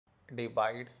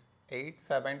divide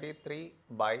 873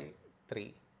 by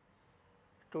 3.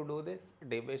 To do this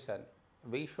division,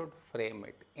 we should frame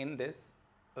it in this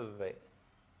way.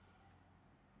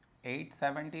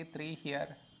 873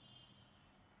 here,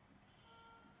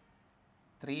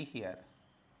 3 here.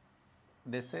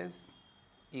 This is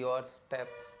your step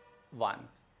 1.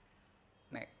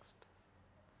 Next,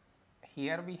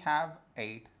 here we have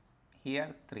 8,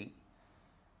 here 3.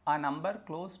 A number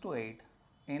close to 8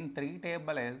 in 3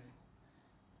 table is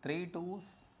 3 2s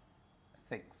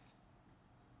 6.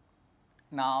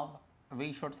 Now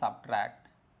we should subtract,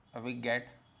 we get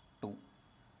 2.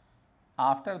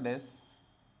 After this,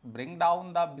 bring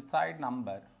down the beside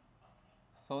number,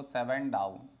 so 7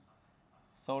 down,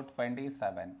 so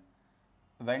 27.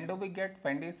 When do we get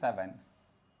 27?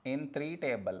 In 3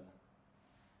 table,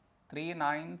 3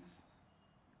 9s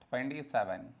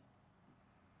 27.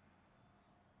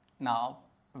 Now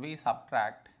we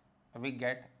subtract, we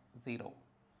get 0.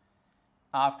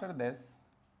 After this,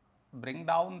 bring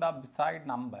down the beside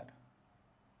number,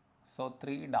 so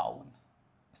 3 down,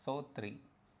 so 3.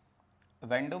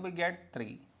 When do we get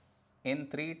 3? In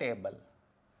 3 table,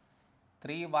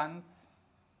 3 1s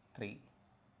 3.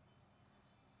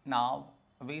 Now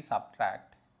we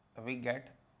subtract, we get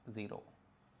 0.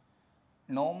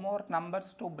 No more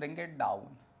numbers to bring it down,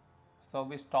 so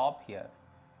we stop here.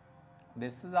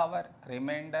 This is our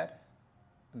remainder,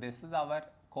 this is our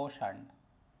quotient.